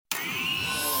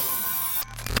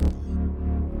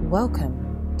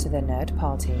Welcome to the Nerd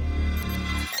Party.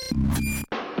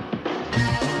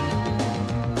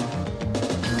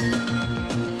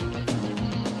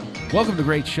 Welcome to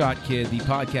Great Shot, Kid, the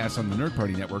podcast on the Nerd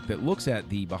Party Network that looks at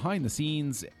the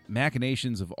behind-the-scenes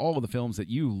machinations of all of the films that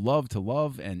you love to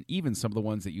love and even some of the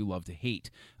ones that you love to hate.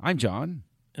 I'm John.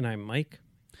 And I'm Mike.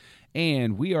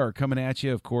 And we are coming at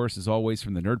you, of course, as always,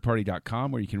 from thenerdparty.com,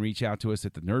 where you can reach out to us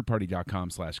at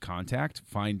thenerdparty.com/contact.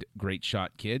 Find Great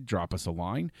Shot Kid, drop us a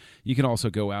line. You can also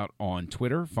go out on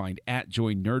Twitter, find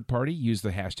 @JoinNerdParty, use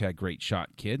the hashtag Great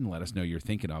Shot Kid, and let us know you're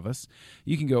thinking of us.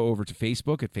 You can go over to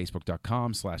Facebook at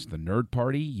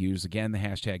facebook.com/thenerdparty, use again the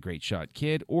hashtag Great Shot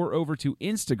Kid, or over to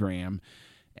Instagram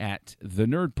at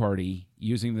thenerdparty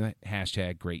using the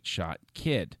hashtag Great Shot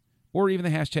Kid, or even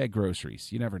the hashtag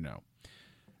groceries. You never know.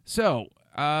 So,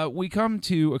 we come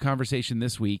to a conversation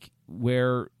this week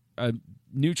where a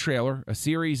new trailer, a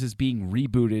series is being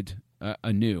rebooted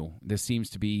anew. This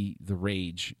seems to be the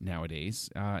rage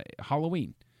nowadays.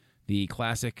 Halloween, the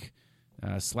classic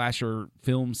slasher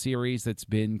film series that's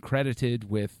been credited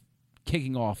with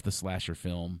kicking off the slasher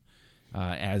film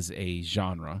as a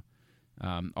genre,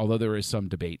 although there is some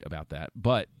debate about that.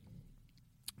 But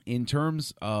in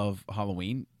terms of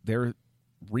Halloween, they're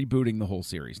rebooting the whole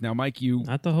series. Now, Mike, you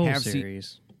not the whole have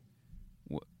series.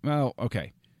 Well,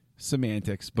 okay,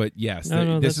 semantics, but yes,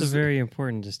 that's a very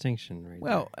important distinction, right?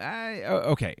 Well,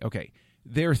 okay.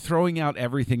 They're throwing out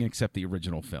everything except the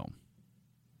original film.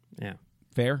 Yeah,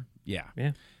 fair. Yeah.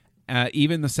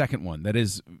 Even the second one that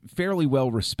is fairly well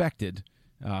respected,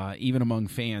 even among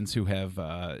fans who have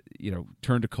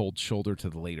turned a cold shoulder to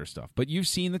the later stuff. But you've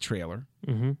seen the trailer.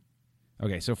 Mm-hmm.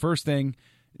 Okay, so first thing,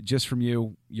 just from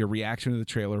you, your reaction to the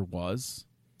trailer was?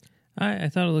 I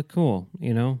thought it looked cool.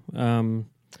 I'm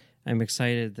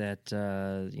excited that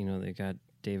they got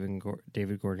David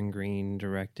Gordon Green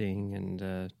directing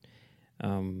and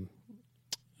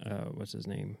what's his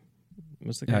name?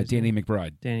 What's the guy's Danny name?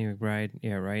 McBride. Danny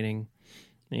McBride, writing.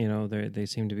 They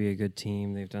seem to be a good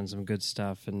team. They've done some good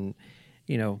stuff, and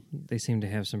they seem to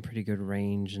have some pretty good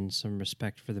range and some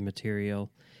respect for the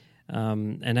material.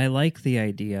 And I like the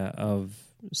idea of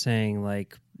saying,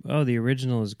 like, oh, the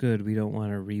original is good, we don't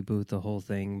want to reboot the whole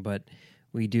thing, but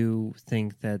we do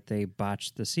think that they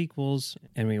botched the sequels,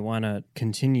 and we want to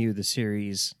continue the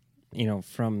series,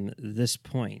 from this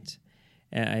point.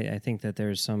 I think that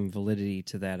there's some validity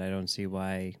to that. I don't see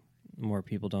why more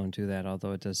people don't do that,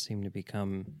 although it does seem to be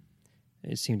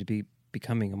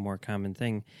becoming a more common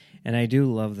thing. And I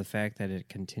do love the fact that it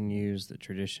continues the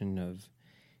tradition of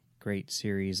great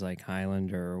series like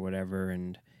Highlander or whatever,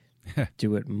 and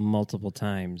do it multiple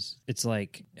times. It's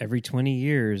like every 20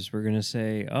 years we're going to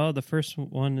say, oh, the first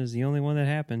one is the only one that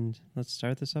happened. Let's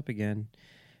start this up again.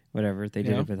 Whatever. They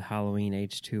did it with Halloween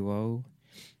H2O.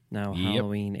 Now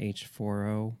Halloween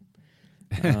H4O.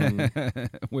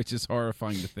 Which is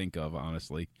horrifying to think of,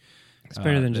 honestly. It's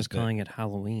better than just calling it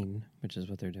Halloween, which is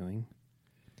what they're doing.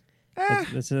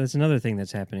 That's another thing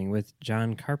that's happening with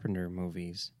John Carpenter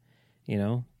movies.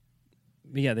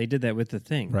 Yeah, they did that with The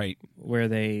Thing, right? Where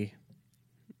they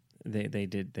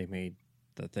made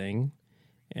The Thing,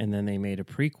 and then they made a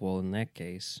prequel in that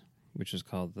case, which was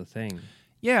called The Thing.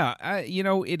 Yeah,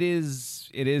 it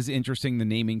is interesting, the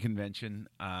naming convention.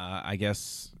 I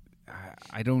guess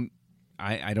I don't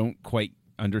quite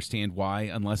understand why,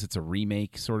 unless it's a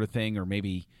remake sort of thing, or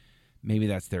maybe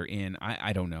that's their in.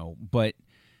 I don't know, but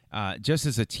just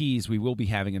as a tease, we will be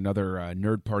having another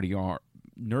Nerd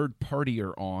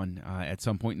Partier on at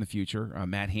some point in the future.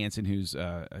 Matt Hansen, who's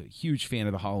a huge fan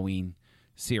of the Halloween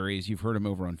series. You've heard him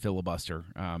over on Filibuster.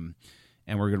 And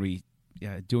we're going to be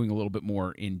doing a little bit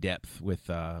more in depth with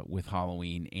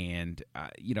Halloween. And,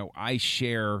 I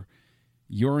share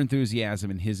your enthusiasm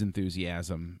and his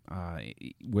enthusiasm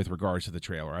with regards to the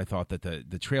trailer. I thought that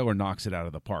the trailer knocks it out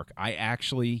of the park. I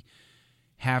actually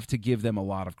have to give them a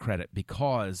lot of credit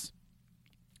because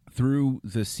through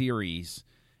the series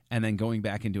and then going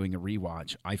back and doing a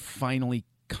rewatch, I finally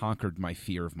conquered my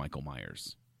fear of Michael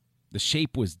Myers. The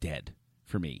Shape was dead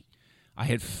for me. I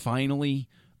had finally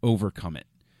overcome it.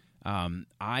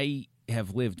 I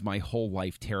have lived my whole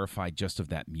life terrified just of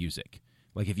that music.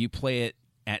 Like, if you play it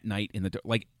at night in the dark,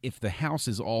 like if the house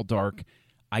is all dark,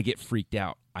 I get freaked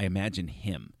out. I imagine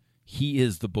him. He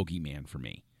is the boogeyman for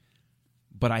me.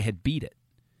 But I had beat it.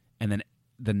 And then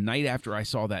the night after I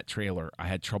saw that trailer, I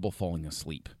had trouble falling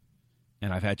asleep.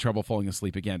 And I've had trouble falling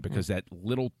asleep again because that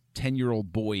little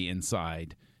 10-year-old boy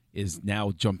inside is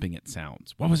now jumping at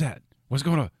sounds. What was that? What's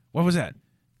going on? What was that?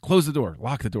 Close the door.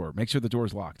 Lock the door. Make sure the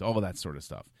door's locked. All of that sort of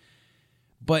stuff.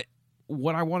 But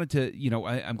what I wanted to,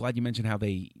 I'm glad you mentioned how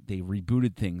they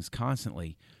rebooted things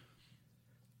constantly.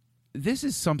 this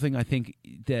is something I think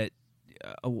that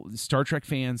Star Trek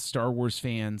fans, Star Wars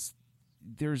fans,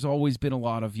 there's always been a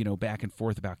lot of, back and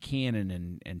forth about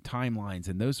canon and timelines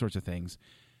and those sorts of things.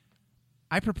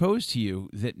 I propose to you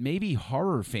that maybe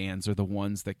horror fans are the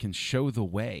ones that can show the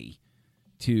way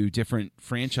to different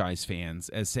franchise fans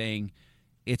as saying,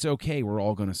 it's okay, we're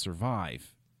all going to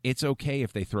survive. It's okay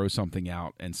if they throw something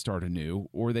out and start anew,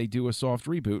 or they do a soft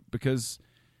reboot, because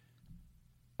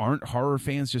aren't horror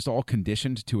fans just all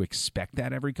conditioned to expect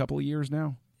that every couple of years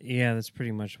now? Yeah, that's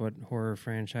pretty much what horror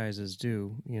franchises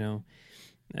do,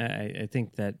 I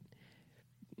think that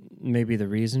maybe the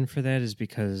reason for that is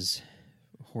because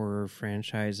horror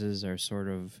franchises are sort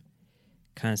of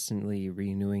constantly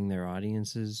renewing their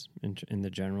audiences in the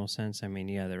general sense. I mean,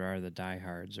 yeah, there are the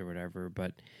diehards or whatever,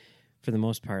 but for the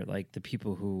most part, like, the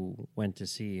people who went to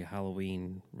see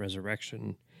Halloween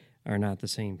Resurrection are not the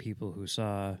same people who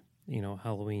saw,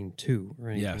 Halloween 2 or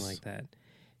anything like that.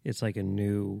 It's like a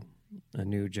new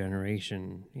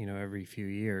generation, every few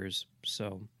years.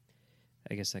 So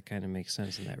I guess that kind of makes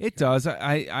sense in that regard. It does.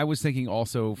 I was thinking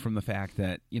also from the fact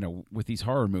that, with these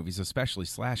horror movies, especially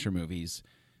slasher movies,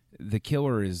 the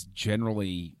killer is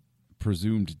generally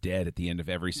presumed dead at the end of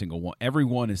every single one. Every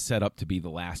one is set up to be the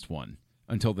last one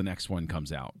until the next one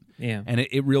comes out. Yeah. And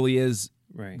it really is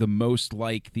right. The most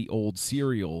like the old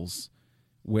serials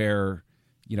where,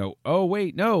 oh,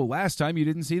 wait, no, last time you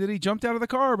didn't see that he jumped out of the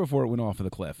car before it went off of the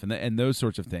cliff, and those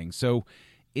sorts of things. So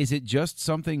is it just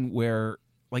something where,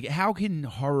 like, how can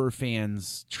horror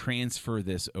fans transfer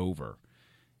this over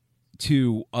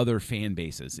to other fan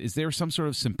bases? Is there some sort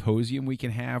of symposium we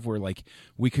can have where, like,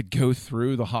 we could go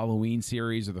through the Halloween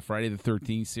series or the Friday the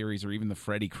 13th series or even the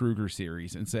Freddy Krueger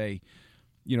series and say,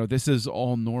 this is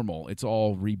all normal, it's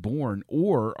all reborn?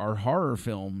 Or are horror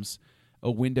films a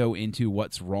window into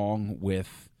what's wrong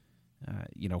with,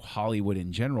 Hollywood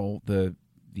in general, the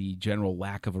general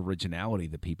lack of originality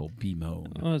that people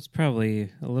bemoan? Well, it's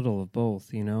probably a little of both,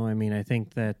 I mean, I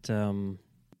think that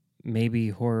maybe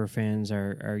horror fans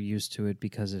are used to it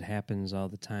because it happens all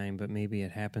the time, but maybe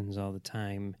it happens all the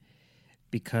time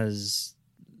because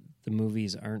the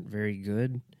movies aren't very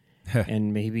good.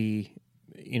 And maybe,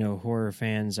 horror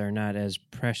fans are not as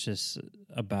precious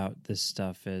about this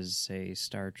stuff as, say,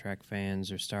 Star Trek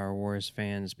fans or Star Wars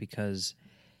fans, because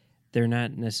they're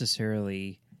not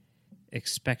necessarily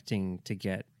expecting to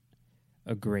get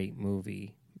a great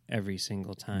movie every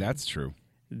single time. That's true.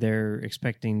 They're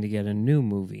expecting to get a new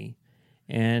movie.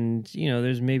 And,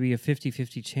 there's maybe a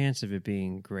 50-50 chance of it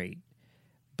being great.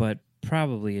 But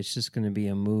probably it's just going to be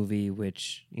a movie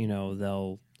which,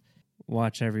 they'll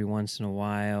watch every once in a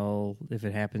while if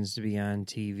it happens to be on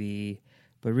TV.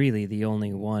 But really the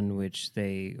only one which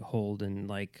they hold in,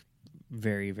 like,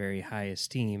 very, very high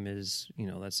esteem is,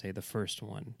 let's say the first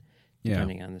one,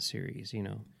 depending on the series,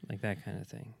 like that kind of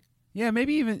thing. Yeah,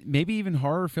 maybe even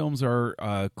horror films are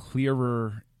a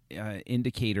clearer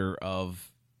indicator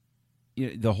of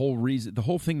the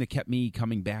whole thing that kept me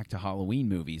coming back to Halloween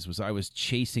movies was I was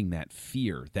chasing that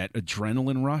fear, that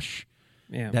adrenaline rush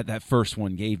that first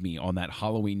one gave me on that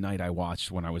Halloween night I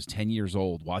watched when I was 10 years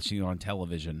old, watching it on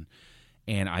television,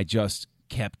 and I just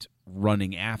kept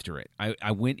running after it.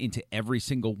 I went into every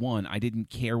single one. I didn't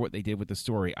care what they did with the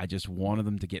story. I just wanted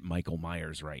them to get Michael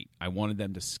Myers right. I wanted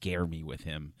them to scare me with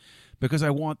him because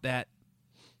I want that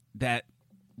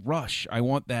rush. I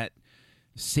want that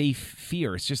safe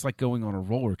fear. It's just like going on a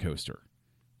roller coaster,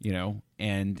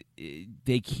 and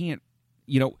they can't,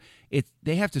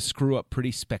 they have to screw up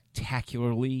pretty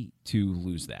spectacularly to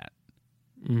lose that.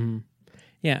 Mm-hmm.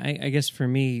 Yeah, I guess for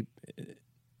me,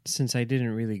 since I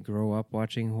didn't really grow up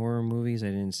watching horror movies, I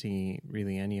didn't see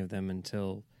really any of them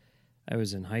until I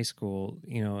was in high school.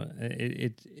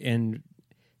 And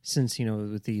since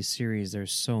with these series,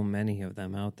 there's so many of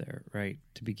them out there, right,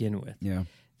 to begin with. Yeah.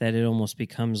 That it almost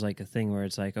becomes like a thing where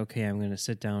it's like, okay, I'm going to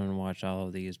sit down and watch all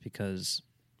of these because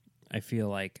I feel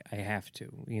like I have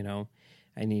to.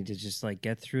 I need to just, like,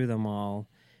 get through them all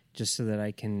just so that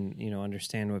I can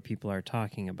understand what people are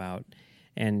talking about.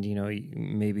 And,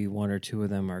 maybe one or two of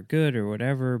them are good or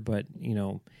whatever. But,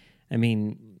 I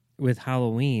mean, with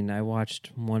Halloween, I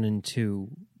watched 1 and 2,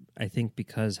 I think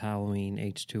because Halloween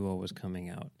H2O was coming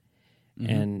out.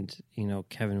 Mm-hmm. And,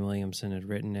 Kevin Williamson had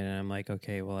written it. And I'm like,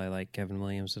 okay, well, I like Kevin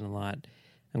Williamson a lot.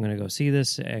 I'm going to go see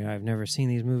this. I've never seen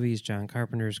these movies. John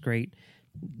Carpenter's great.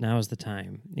 Now's the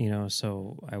time,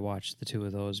 So I watched the 2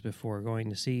 of those before going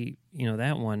to see,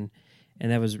 that one.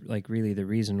 And that was, like, really the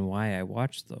reason why I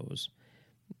watched those.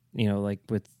 Like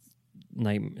with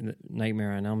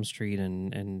Nightmare on Elm Street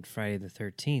and Friday the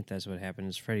 13th, that's what happened,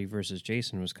 is Freddy versus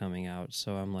Jason was coming out.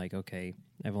 So I'm like, okay,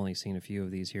 I've only seen a few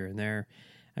of these here and there.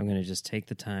 I'm going to just take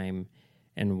the time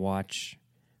and watch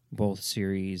both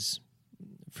series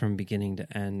from beginning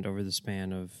to end over the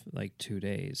span of like 2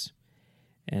 days.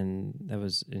 And that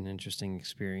was an interesting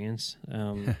experience,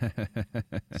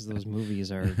 because those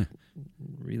movies are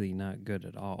really not good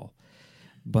at all.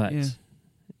 But,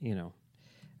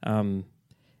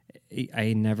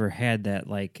 I never had that,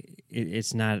 like,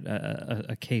 it's not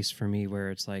a case for me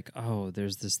where it's like, oh,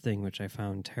 there's this thing which I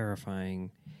found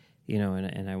terrifying,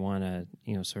 and I want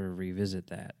to, sort of revisit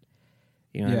that.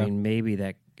 I mean, maybe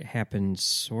that happened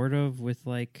sort of with,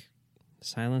 like,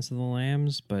 Silence of the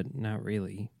Lambs, but not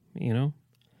really,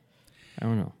 I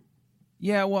don't know.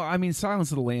 Yeah, well, I mean,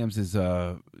 Silence of the Lambs is,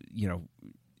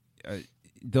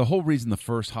 the whole reason the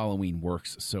first Halloween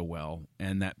works so well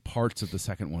and that parts of the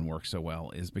second one work so well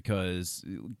is because,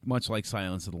 much like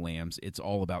Silence of the Lambs, it's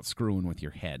all about screwing with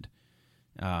your head.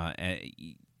 The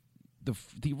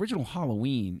original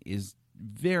Halloween is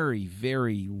very,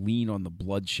 very lean on the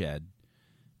bloodshed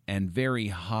and very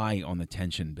high on the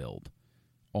tension build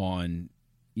on,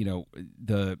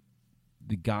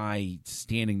 the guy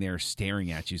standing there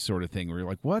staring at you sort of thing where you're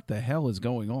like, what the hell is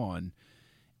going on?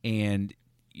 And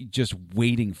just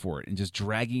waiting for it and just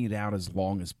dragging it out as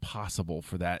long as possible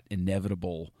for that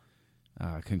inevitable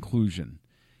conclusion.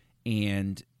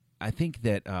 And I think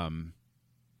that,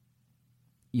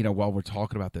 while we're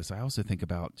talking about this, I also think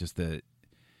about just the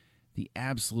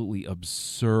absolutely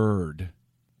absurd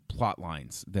plot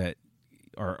lines that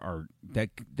are that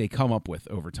they come up with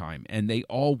over time. And they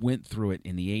all went through it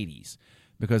in the 80s.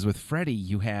 Because with Freddy,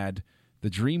 you had the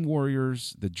Dream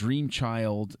Warriors, the Dream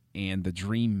Child, and the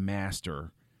Dream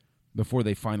Master before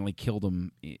they finally killed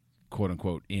him, quote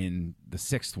unquote, in the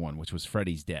sixth one, which was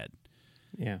Freddy's Dead.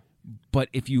 Yeah. But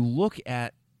if you look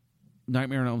at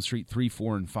Nightmare on Elm Street 3,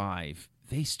 4, and 5,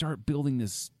 they start building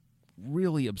this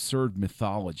really absurd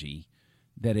mythology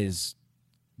that is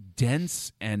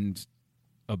dense and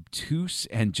obtuse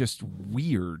and just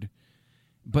weird.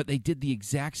 But they did the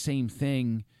exact same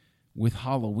thing with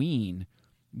Halloween,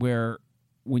 where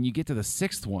when you get to the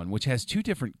sixth one, which has two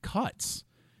different cuts,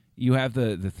 you have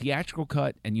the theatrical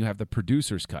cut and you have the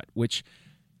producer's cut, which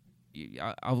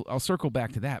I'll circle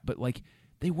back to that. But like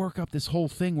they work up this whole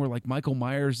thing where like Michael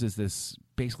Myers is this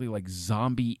basically like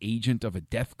zombie agent of a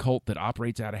death cult that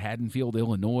operates out of Haddonfield,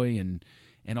 Illinois, and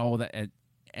all of that.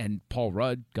 And Paul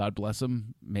Rudd, God bless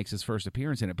him, makes his first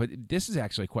appearance in it. But this is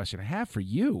actually a question I have for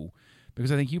you,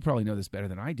 because I think you probably know this better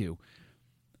than I do.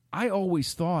 I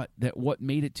always thought that what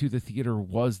made it to the theater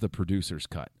was the producer's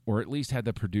cut, or at least had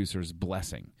the producer's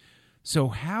blessing. So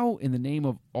how, in the name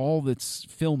of all that's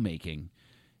filmmaking,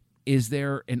 is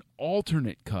there an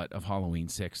alternate cut of Halloween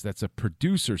 6 that's a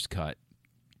producer's cut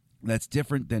that's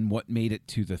different than what made it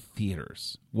to the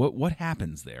theaters? What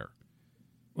happens there?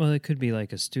 Well, it could be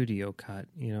like a studio cut.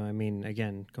 I mean,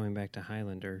 again, going back to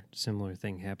Highlander, similar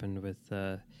thing happened with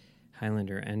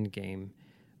Highlander Endgame,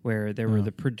 where there were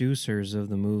the producers of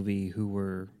the movie who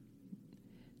were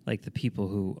like the people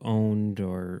who owned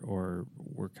or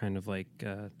were kind of like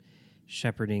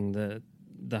shepherding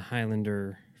the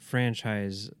Highlander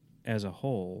franchise as a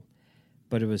whole,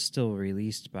 but it was still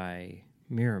released by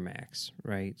Miramax,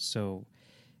 right? So,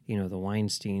 the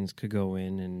Weinsteins could go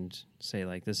in and say,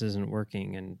 like, this isn't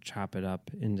working and chop it up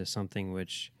into something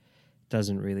which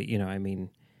doesn't really, I mean,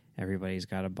 everybody's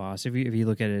got a boss. If you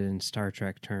look at it in Star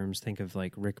Trek terms, think of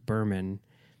like Rick Berman,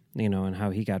 and how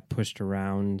he got pushed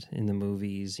around in the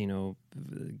movies,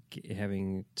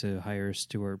 having to hire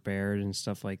Stuart Baird and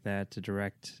stuff like that to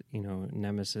direct,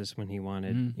 Nemesis when he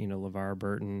wanted, LeVar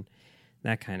Burton,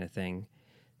 that kind of thing.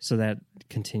 So that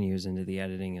continues into the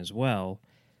editing as well.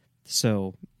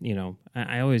 So,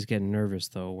 I always get nervous,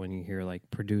 though, when you hear, like,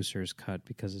 producer's cut,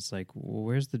 because it's like, well,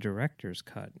 where's the director's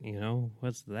cut?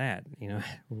 What's that?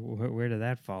 Where did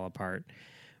that fall apart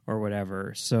or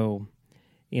whatever? So,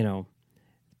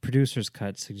 producer's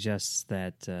cut suggests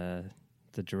that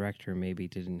the director maybe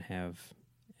didn't have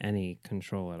any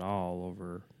control at all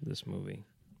over this movie.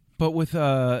 But with,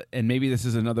 and maybe this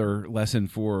is another lesson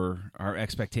for our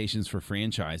expectations for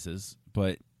franchises,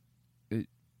 but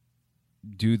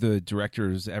do the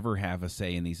directors ever have a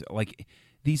say in these, like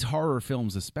these horror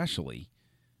films especially,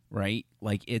 right?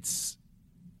 Like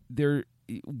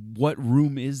what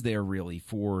room is there really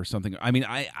for something? I mean,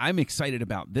 I'm excited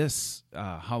about this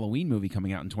Halloween movie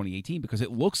coming out in 2018 because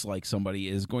it looks like somebody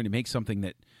is going to make something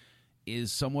that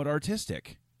is somewhat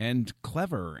artistic and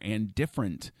clever and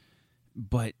different.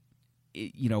 But,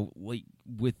 like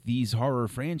with these horror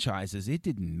franchises, it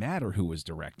didn't matter who was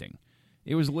directing.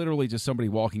 It was literally just somebody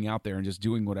walking out there and just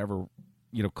doing whatever,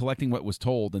 collecting what was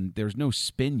told, and there's no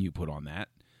spin you put on that.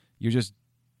 You're just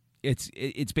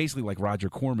it's basically like Roger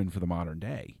Corman for the modern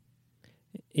day.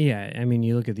 Yeah, I mean,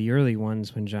 you look at the early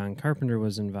ones when John Carpenter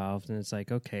was involved, and it's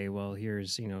like, okay, well,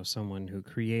 here's, someone who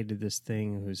created this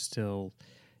thing who's still,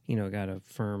 got a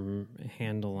firm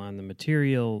handle on the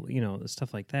material,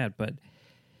 stuff like that. But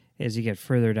as you get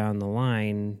further down the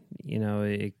line,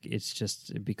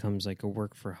 it becomes like a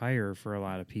work for hire for a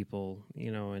lot of people,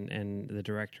 and the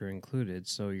director included.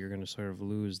 So you're going to sort of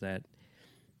lose that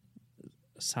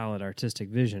solid artistic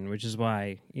vision, which is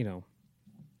why,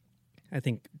 I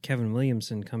think Kevin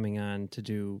Williamson coming on to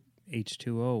do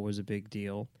H2O was a big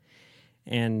deal.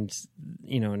 And,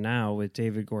 now with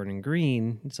David Gordon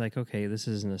Green, it's like, okay, this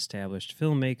is an established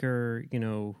filmmaker,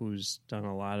 who's done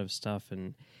a lot of stuff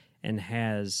and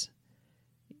has,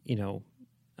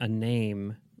 a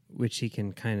name which he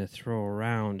can kind of throw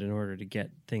around in order to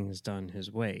get things done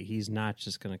his way. He's not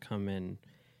just going to come in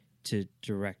to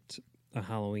direct a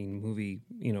Halloween movie,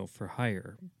 for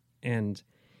hire. And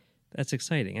that's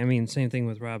exciting. I mean, same thing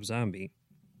with Rob Zombie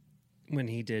when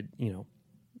he did,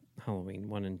 Halloween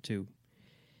 1 and 2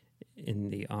 in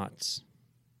the aughts.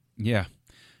 Yeah.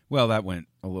 Well, that went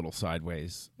a little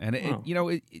sideways. And,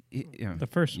 the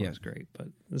first one was great, but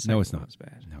the second one was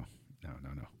bad.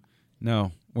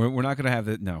 No, we're not going to have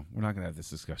that. No, we're not going to have this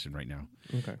discussion right now.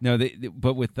 Okay. No,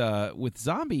 but with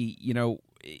Zombie,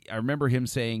 I remember him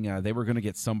saying they were going to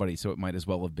get somebody, so it might as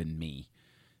well have been me.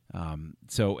 And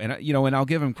I'll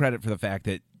give him credit for the fact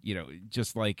that,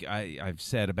 just like I've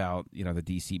said about, the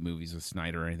DC movies with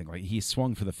Snyder or anything like, he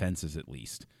swung for the fences at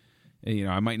least.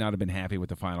 I might not have been happy with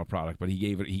the final product, but he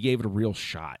gave it a real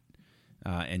shot,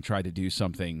 and tried to do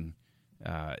something,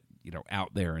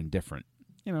 out there and different.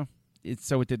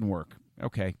 So it didn't work.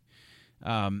 Okay.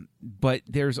 But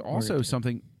there's also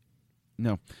something.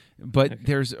 No, but okay.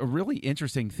 There's a really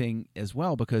interesting thing as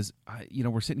well, because,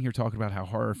 we're sitting here talking about how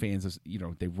horror fans,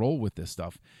 they roll with this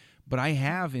stuff. But I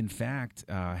have, in fact,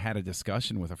 had a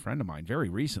discussion with a friend of mine very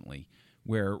recently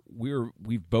where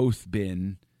we've both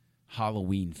been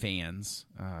Halloween fans,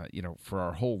 for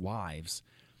our whole lives.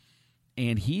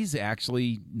 And he's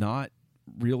actually not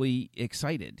really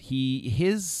excited. He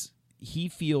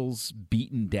feels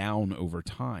beaten down over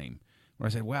time. Where I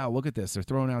said, wow, look at this. They're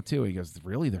throwing out 2. He goes,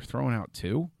 really? They're throwing out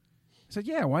 2? I said,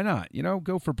 yeah, why not?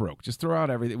 Go for broke. Just throw out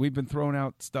everything. We've been throwing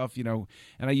out stuff, and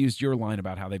I used your line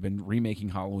about how they've been remaking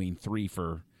Halloween 3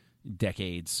 for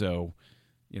decades. So,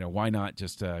 why not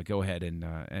just go ahead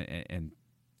and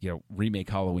remake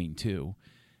Halloween 2?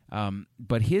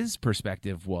 But his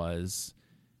perspective was,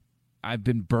 I've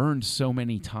been burned so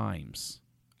many times,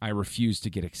 I refuse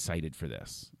to get excited for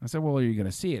this. I said, well, are you going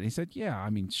to see it? And he said, yeah, I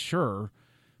mean, sure,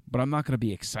 but I'm not going to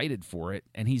be excited for it.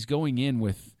 And he's going in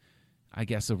with, I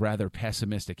guess, a rather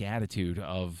pessimistic attitude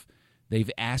of, they've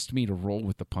asked me to roll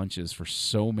with the punches for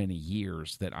so many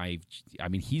years that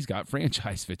he's got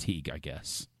franchise fatigue, I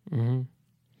guess. Mm-hmm.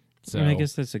 So, and I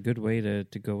guess that's a good way to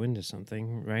go into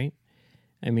something, right?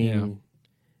 I mean,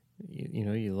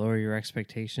 you lower your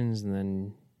expectations and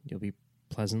then you'll be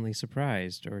pleasantly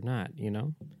surprised or not,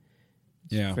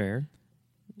 It's fair.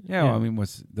 Yeah, well, I mean,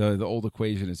 what's the old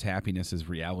equation is happiness is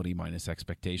reality minus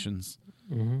expectations.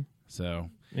 Mm-hmm. So,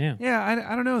 yeah,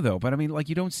 I don't know, though. But, I mean, like,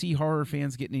 you don't see horror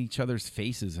fans getting in each other's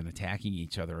faces and attacking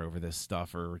each other over this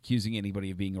stuff or accusing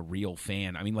anybody of being a real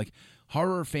fan. I mean, like,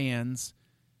 horror fans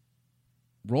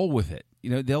roll with it.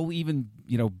 They'll even,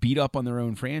 beat up on their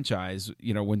own franchise,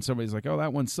 when somebody's like, oh,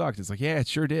 that one sucked. It's like, yeah, it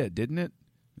sure did, didn't it?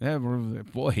 Yeah,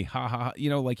 boy, ha ha.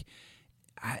 Like,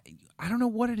 I don't know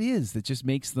what it is that just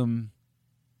makes them,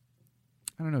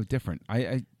 I don't know, different.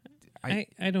 I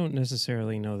don't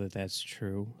necessarily know that that's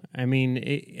true. I mean,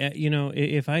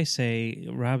 if I say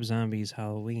Rob Zombie's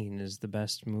Halloween is the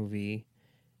best movie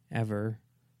ever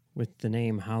with the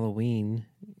name Halloween,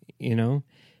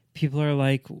 people are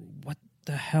like, what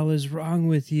the hell is wrong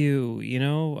with you?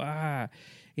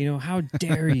 How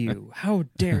dare you? How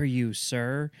dare you,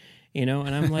 sir? And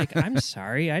I'm like, I'm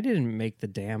sorry, I didn't make the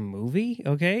damn movie,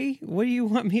 okay? What do you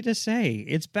want me to say?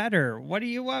 It's better. What do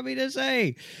you want me to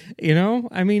say?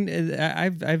 I mean,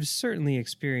 I've certainly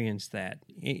experienced that,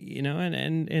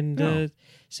 and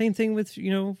same thing with,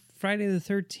 Friday the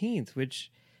 13th,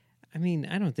 which, I mean,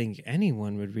 I don't think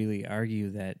anyone would really argue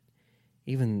that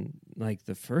even, like,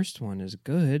 the first one is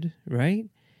good, right?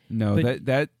 No, but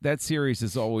that series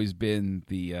has always been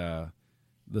the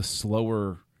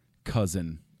slower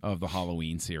cousin of the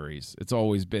Halloween series. It's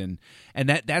always been, and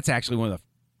that's actually one of the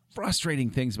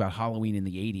frustrating things about Halloween in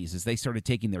the 80s is they started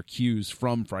taking their cues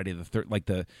from Friday the 13th. Like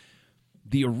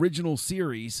the original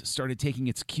series started taking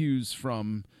its cues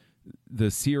from the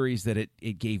series that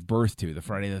it gave birth to, the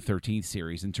Friday the 13th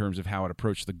series, in terms of how it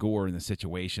approached the gore and the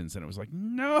situations. And it was like,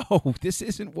 no, this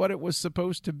isn't what it was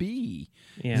supposed to be.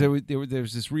 Yeah. There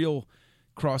was this real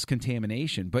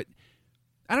cross-contamination. But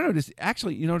I don't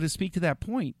know, to speak to that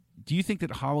point, do you think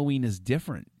that Halloween is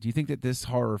different? Do you think that this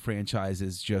horror franchise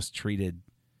is just treated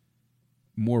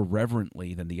more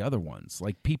reverently than the other ones?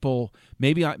 Like, people,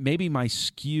 maybe my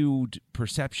skewed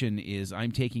perception is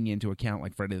I'm taking into account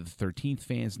like Friday the 13th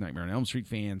fans, Nightmare on Elm Street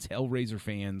fans, Hellraiser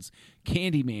fans,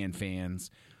 Candyman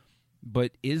fans.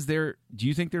 But do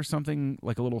you think there's something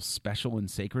like a little special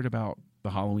and sacred about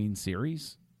the Halloween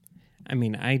series? I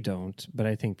mean, I don't, but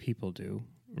I think people do,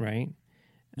 right?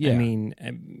 Yeah. I mean,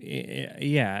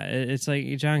 yeah, it's like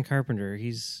John Carpenter.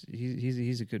 He's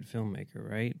a good filmmaker,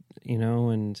 right?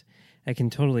 And I can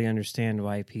totally understand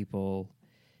why people,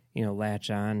 latch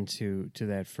on to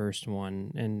that first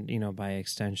one, and by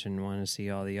extension want to see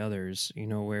all the others.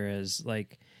 Whereas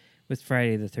like with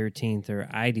Friday the 13th, or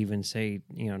I'd even say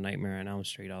Nightmare on Elm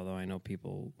Street, although I know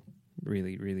people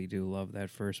really, really do love that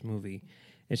first movie.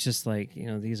 It's just like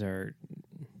these are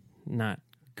not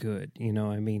good.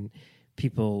 I mean,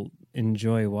 people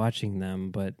enjoy watching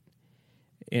them,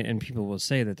 and people will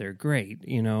say that they're great,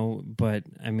 but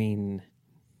I mean,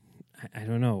 I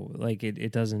don't know, like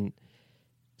it doesn't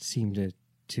seem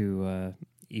to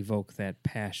evoke that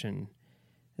passion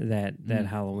that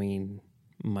Halloween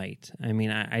might. I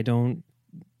mean, I don't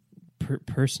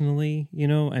personally,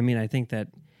 I mean, I think that,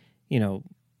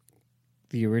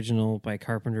 the original by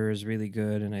Carpenter is really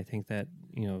good, and I think that,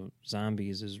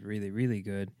 Zombies is really, really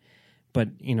good. But,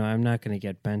 I'm not going to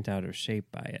get bent out of shape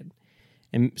by it.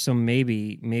 And so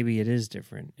maybe it is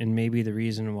different. And maybe the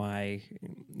reason why,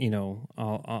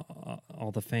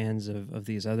 all the fans of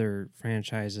these other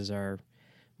franchises are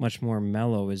much more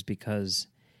mellow is because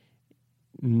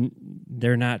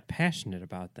they're not passionate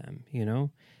about them,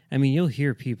 I mean, you'll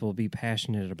hear people be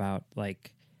passionate about,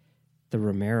 like, the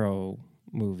Romero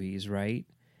movies, right?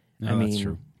 No, that's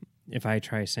true. If I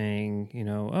try saying,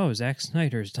 Zack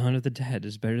Snyder's Dawn of the Dead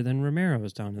is better than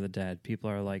Romero's Dawn of the Dead, people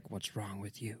are like, what's wrong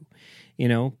with you?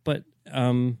 But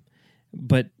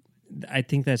I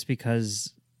think that's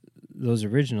because those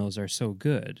originals are so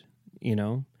good,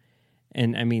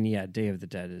 And I mean, yeah, Day of the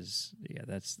Dead is,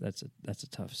 that's a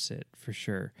tough sit for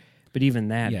sure. But even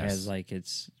that has like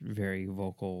its very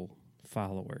vocal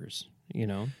followers,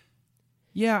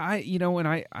 Yeah,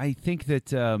 I think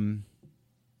that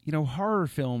horror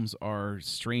films are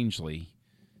strangely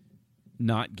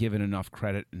not given enough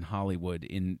credit in Hollywood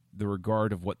in the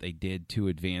regard of what they did to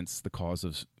advance the cause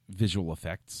of visual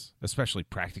effects, especially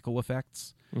practical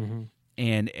effects. Mm-hmm.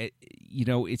 And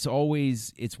it's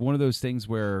one of those things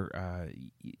where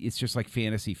it's just like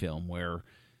fantasy film, where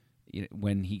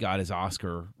when he got his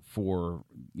Oscar for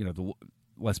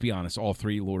let's be honest, all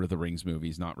three Lord of the Rings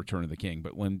movies, not Return of the King.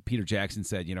 But when Peter Jackson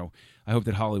said, I hope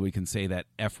that Hollywood can say that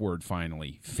F word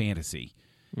finally, fantasy.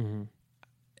 Mm-hmm.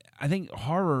 I think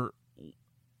horror,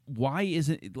 why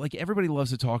isn't, like, everybody loves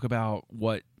to talk about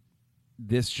what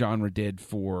this genre did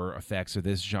for effects, or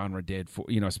this genre did for,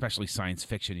 especially science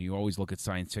fiction. You always look at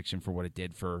science fiction for what it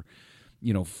did for,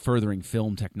 furthering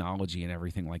film technology and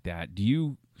everything like that. Do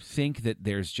you think that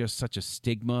there's just such a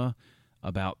stigma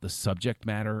about the subject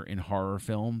matter in horror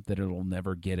film that it'll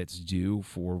never get its due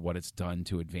for what it's done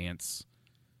to advance,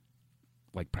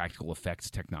 like, practical effects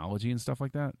technology and stuff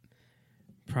like that?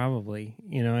 Probably.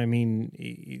 I mean,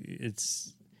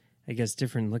 it's, I guess,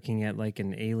 different looking at like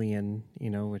an Alien,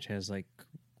 which has like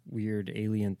weird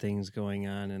alien things going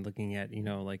on, and looking at,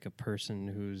 like a person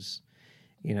whose,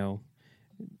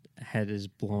 head is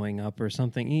blowing up or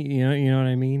something. You know what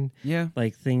I mean? Yeah.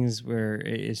 Like things where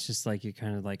it's just like you're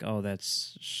kind of like, oh,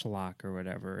 that's schlock or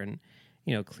whatever, and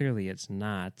clearly it's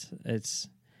not. It's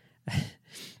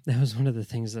that was one of the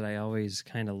things that I always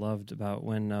kind of loved about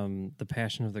when The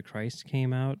Passion of the Christ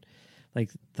came out.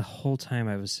 Like the whole time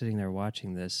I was sitting there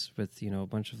watching this with a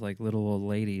bunch of like little old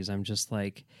ladies, I'm just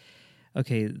like,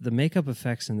 okay, the makeup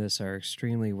effects in this are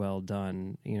extremely well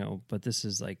done, but this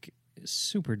is like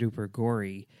super duper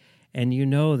gory. And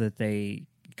that they,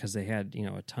 because they had,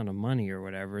 a ton of money or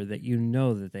whatever, that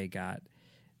that they got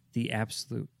the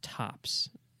absolute tops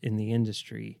in the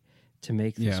industry to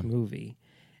make this movie.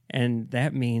 And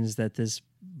that means that this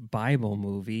Bible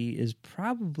movie is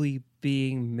probably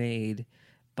being made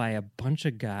by a bunch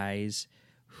of guys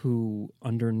who,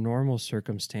 under normal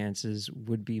circumstances,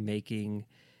 would be making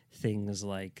things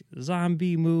like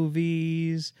zombie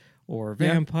movies or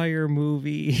vampire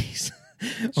movies.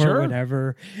 or Sure.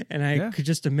 whatever. And I Yeah. could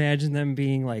just imagine them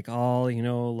being like all,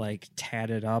 like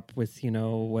tatted up with,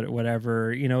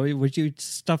 whatever, which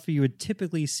stuff you would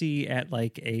typically see at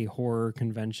like a horror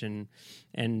convention.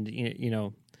 And,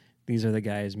 these are the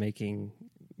guys making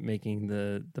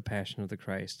the Passion of the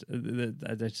Christ.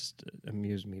 That just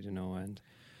amused me to no end.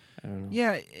 I don't know.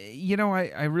 Yeah,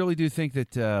 I really do think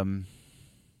that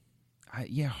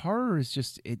horror is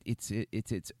just it's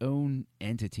its own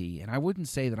entity, and I wouldn't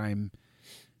say that I'm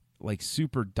like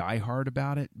super diehard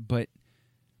about it, but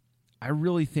I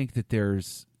really think that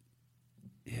there's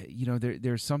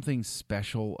there's something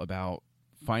special about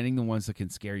finding the ones that can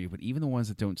scare you, but even the ones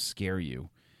that don't scare you,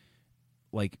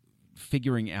 like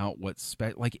figuring out what's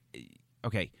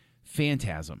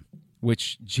Phantasm,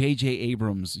 which J.J.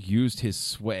 Abrams used his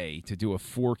sway to do a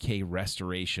 4K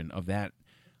restoration of that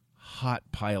hot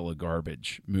pile of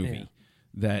garbage movie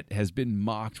that has been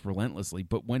mocked relentlessly.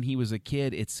 But when he was a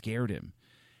kid, it scared him.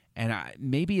 And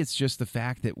maybe it's just the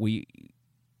fact that we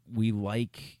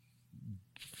like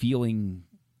feeling,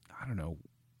 I don't know,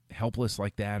 helpless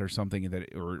like that or something,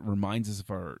 or it reminds us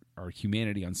of our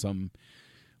humanity on some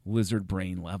lizard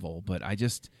brain level. But I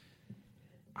just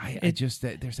there's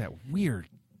that weird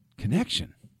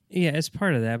connection. Yeah, it's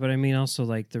part of that, but I mean also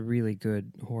like the really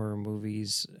good horror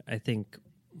movies, I think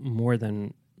more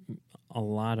than a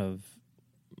lot of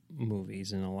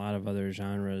movies and a lot of other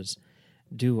genres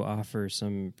do offer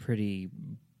some pretty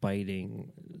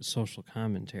biting social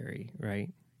commentary, right?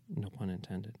 No pun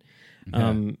intended. Yeah.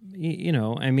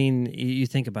 I mean, you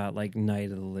think about like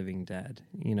Night of the Living Dead,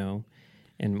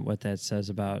 and what that says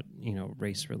about,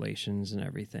 race relations and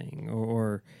everything,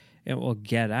 or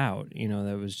Get Out,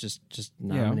 that was just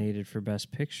nominated for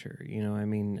Best Picture. I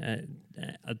mean,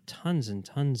 tons and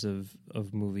tons of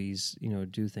movies,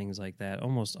 do things like that.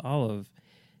 Almost all of,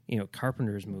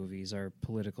 Carpenter's movies are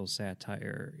political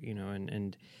satire,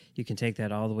 and you can take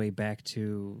that all the way back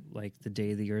to like The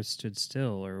Day the Earth Stood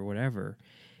Still or whatever.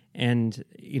 And,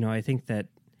 I think that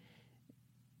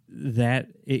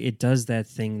it does that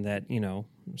thing that,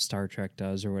 Star Trek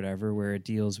does or whatever, where it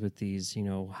deals with these,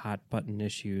 hot button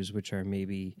issues, which are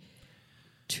maybe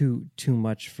too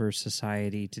much for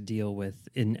society to deal with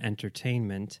in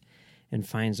entertainment, and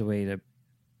finds a way to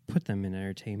put them in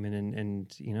entertainment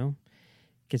and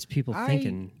gets people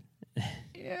thinking.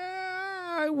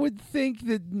 Yeah, I would think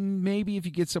that maybe if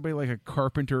you get somebody like a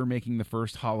Carpenter making the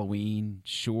first Halloween,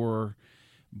 sure.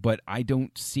 But I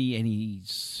don't see any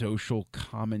social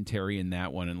commentary in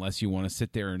that one unless you want to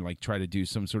sit there and like try to do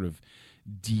some sort of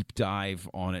deep dive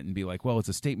on it and be like, well, it's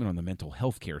a statement on the mental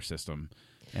health care system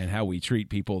and how we treat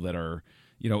people that are,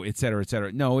 et cetera, et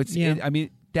cetera. No,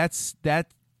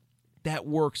 that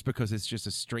works because it's just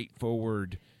a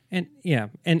straightforward and I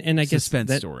guess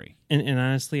suspense story. And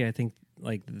honestly, I think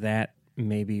like that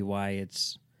may be why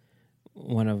it's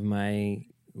one of my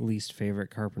least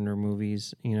favorite Carpenter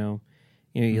movies,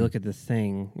 you look at The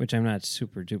Thing, which I'm not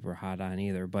super duper hot on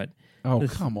either, but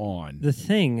come on. The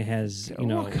Thing has,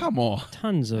 come on.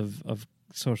 tons of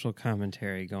social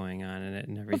commentary going on in it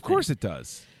and everything. Of course it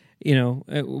does.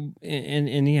 And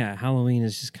Halloween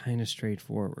is just kind of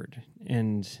straightforward.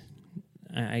 And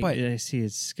I see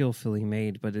it's skillfully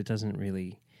made, but it doesn't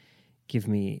really give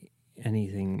me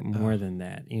anything more than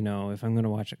that. If I'm going to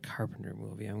watch a Carpenter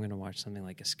movie, I'm going to watch something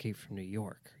like Escape from New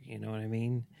York. You know what I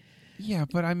mean? Yeah,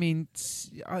 but I mean,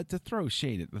 to throw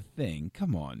shade at The Thing,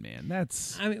 come on, man.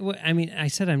 That's... I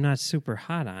said I'm not super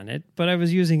hot on it, but I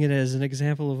was using it as an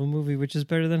example of a movie which is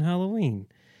better than Halloween.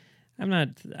 I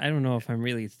don't know if I'm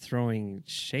really throwing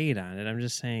shade on it. I'm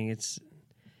just saying it's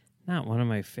not one of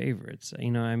my favorites.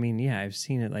 I've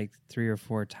seen it like 3 or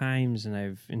 4 times and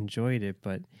I've enjoyed it,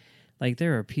 but like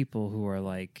there are people who are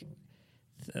like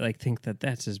think that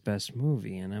that's his best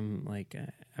movie, and I'm like,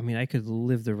 I could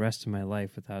live the rest of my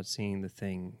life without seeing The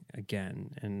Thing again,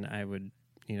 and I would,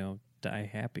 die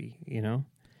happy,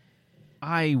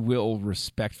 I will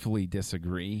respectfully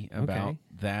disagree about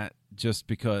that, just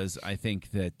because I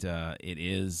think that it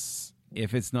is,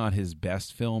 if it's not his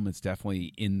best film, it's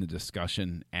definitely in the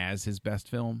discussion as his best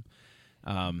film,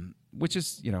 which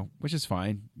is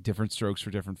fine. Different strokes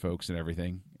for different folks and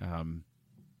everything.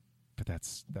 But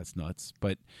that's nuts.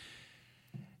 But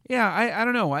yeah, I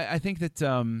don't know. I think that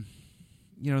the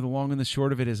long and the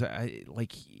short of it is,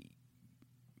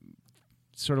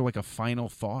 sort of like a final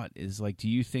thought is like, do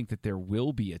you think that there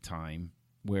will be a time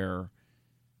where,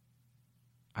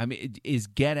 is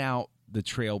Get Out the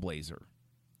trailblazer?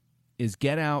 Is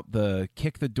Get Out the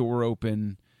kick the door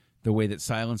open the way that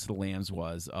Silence of the Lambs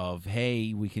was, of,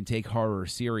 hey, we can take horror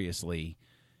seriously?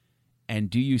 And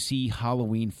do you see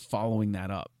Halloween following that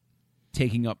up?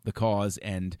 taking up the cause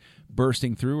and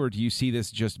bursting through, or do you see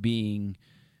this just being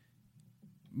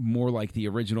more like the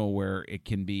original where it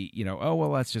can be, oh,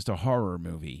 well, that's just a horror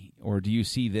movie? Or do you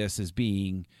see this as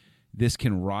being, this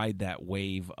can ride that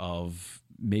wave of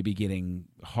maybe getting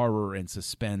horror and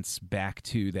suspense back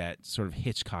to that sort of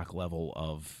Hitchcock level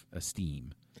of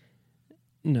esteem?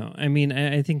 No, I mean,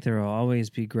 I think there will always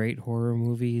be great horror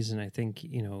movies, and I think,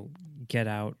 Get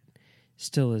Out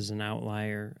still is an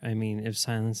outlier. I mean, if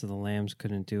Silence of the Lambs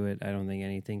couldn't do it, I don't think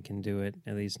anything can do it,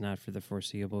 at least not for the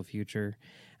foreseeable future.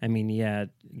 I mean, yeah,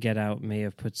 Get Out may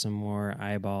have put some more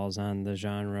eyeballs on the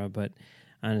genre, but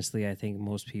honestly, I think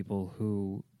most people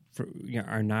who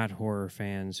are not horror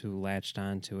fans who latched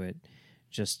onto it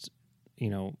just,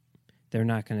 they're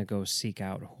not going to go seek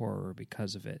out horror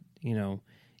because of it.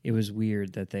 It was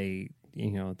weird that they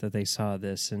saw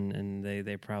this and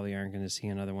they probably aren't going to see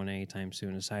another one anytime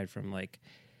soon, aside from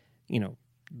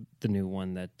the new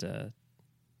one that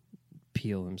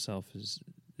Peele himself is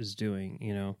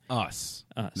doing. Us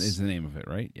is the name of it,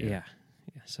 right? Yeah.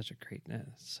 Such a great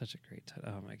title.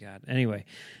 Oh my God. Anyway,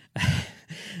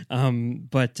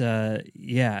 that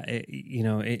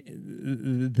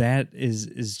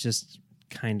is just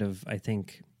kind of, I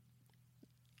think,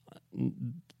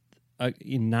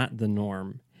 not the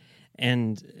norm.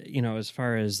 And, as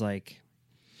far as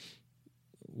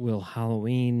will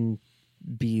Halloween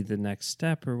be the next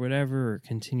step or whatever, or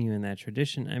continue in that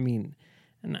tradition? I mean,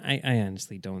 and I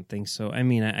honestly don't think so. I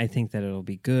mean, I think that it'll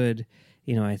be good.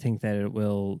 I think that it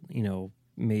will,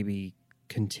 maybe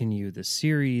continue the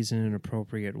series in an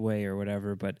appropriate way or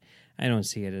whatever, but I don't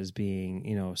see it as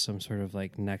being, some sort of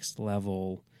next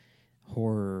level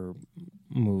horror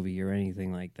movie or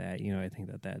anything like that. I think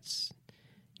that's,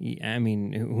 I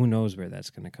mean, who knows where that's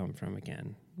going to come from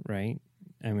again, right?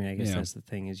 I mean, I guess that's the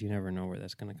thing, is you never know where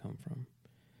that's going to come from.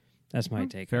 That's my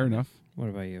take. Fair enough. What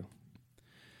about you?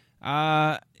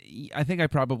 I think I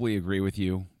probably agree with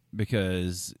you,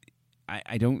 because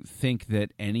I don't think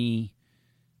that any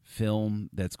film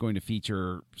that's going to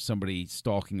feature somebody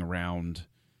stalking around,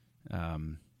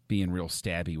 being real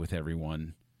stabby with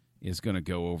everyone, is going to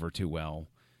go over too well,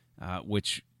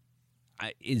 which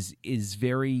is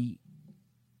very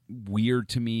weird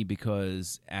to me,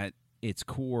 because at its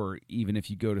core, even if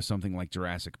you go to something like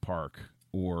Jurassic Park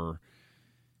or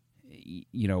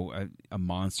a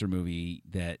monster movie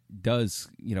that does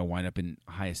wind up in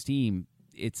high esteem,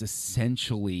 it's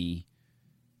essentially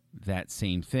that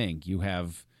same thing. You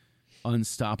have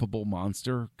unstoppable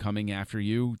monster coming after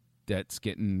you that's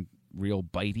getting real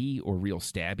bitey or real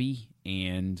stabby,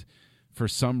 and for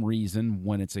some reason,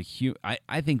 when it's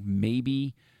I think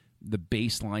maybe the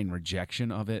baseline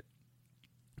rejection of it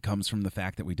comes from the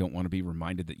fact that we don't want to be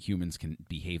reminded that humans can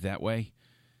behave that way.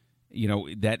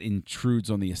 That intrudes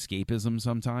on the escapism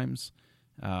sometimes.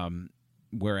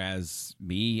 Whereas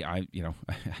me, I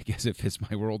guess it fits my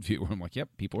worldview, where I'm like, yep,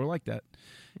 people are like that.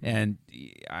 And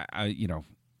I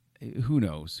who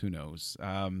knows?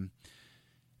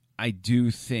 I do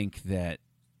think that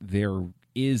there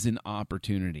is an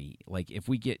opportunity. Like, if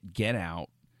we Get Out,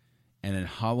 and then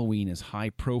Halloween is high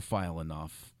profile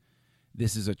enough,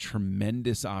 this is a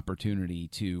tremendous opportunity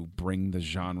to bring the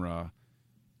genre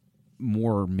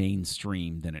more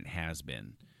mainstream than it has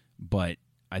been. But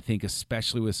I think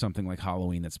especially with something like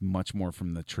Halloween that's much more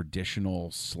from the traditional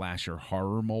slasher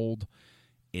horror mold,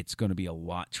 it's going to be a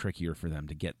lot trickier for them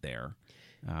to get there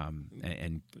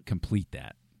and complete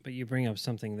that. But you bring up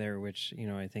something there which,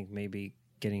 I think maybe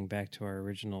getting back to our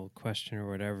original question or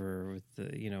whatever, with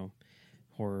the,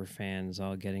 horror fans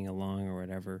all getting along or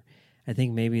whatever, I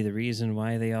think maybe the reason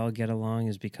why they all get along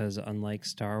is because, unlike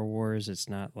Star Wars, it's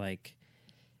not like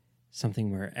something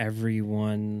where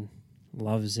everyone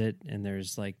loves it and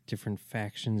there's different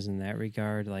factions in that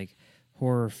regard.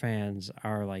 Horror fans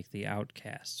are like the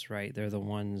outcasts, right? They're the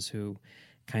ones who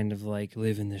kind of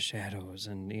live in the shadows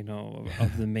and,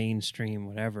 of the mainstream,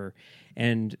 whatever.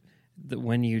 And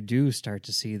when you do start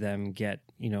to see them get,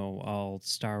 all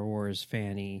Star Wars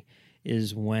fanny,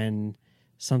 is when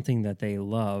something that they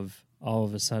love all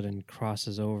of a sudden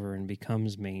crosses over and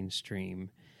becomes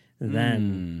mainstream.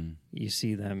 Then you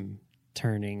see them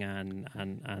turning on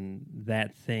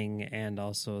that thing, and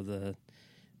also the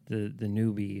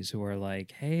newbies who are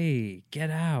like, hey,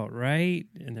 Get Out, right?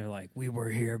 And they're like, we were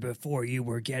here before you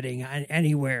were getting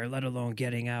anywhere, let alone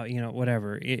getting out,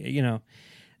 whatever.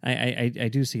 I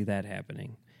do see that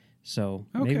happening. So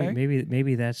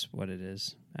maybe that's what it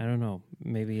is. I don't know.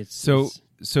 Maybe it's so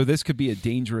this could be a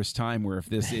dangerous time where, if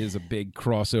this is a big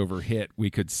crossover hit, we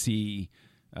could see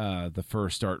the fur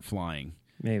start flying.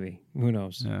 Maybe. Who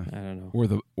knows? I don't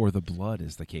know. Or the blood,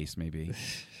 as the case may be.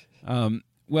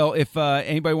 Well, if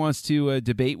anybody wants to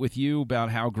debate with you about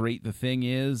how great The Thing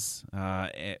is,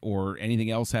 or anything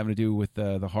else having to do with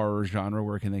the horror genre,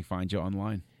 where can they find you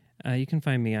online? You can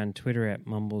find me on Twitter at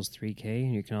Mumbles3K,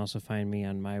 and you can also find me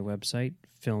on my website,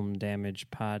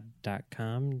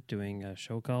 filmdamagepod.com, doing a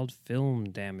show called Film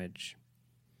Damage.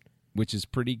 Which is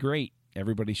pretty great.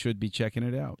 Everybody should be checking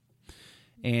it out.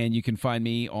 And you can find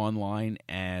me online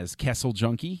as Kessel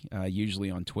Junkie,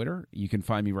 usually on Twitter. You can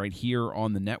find me right here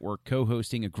on the network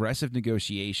co-hosting Aggressive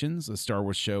Negotiations, a Star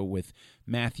Wars show with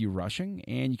Matthew Rushing.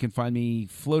 And you can find me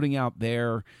floating out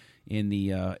there in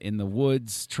the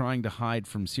woods trying to hide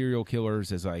from serial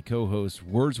killers as I co-host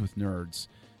Words with Nerds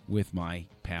with my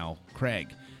pal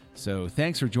Craig. So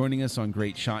thanks for joining us on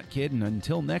Great Shot Kid, and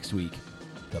until next week,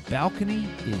 the balcony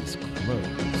is closed.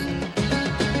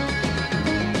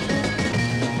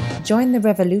 Join the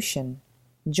revolution.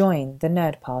 Join the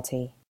Nerd Party.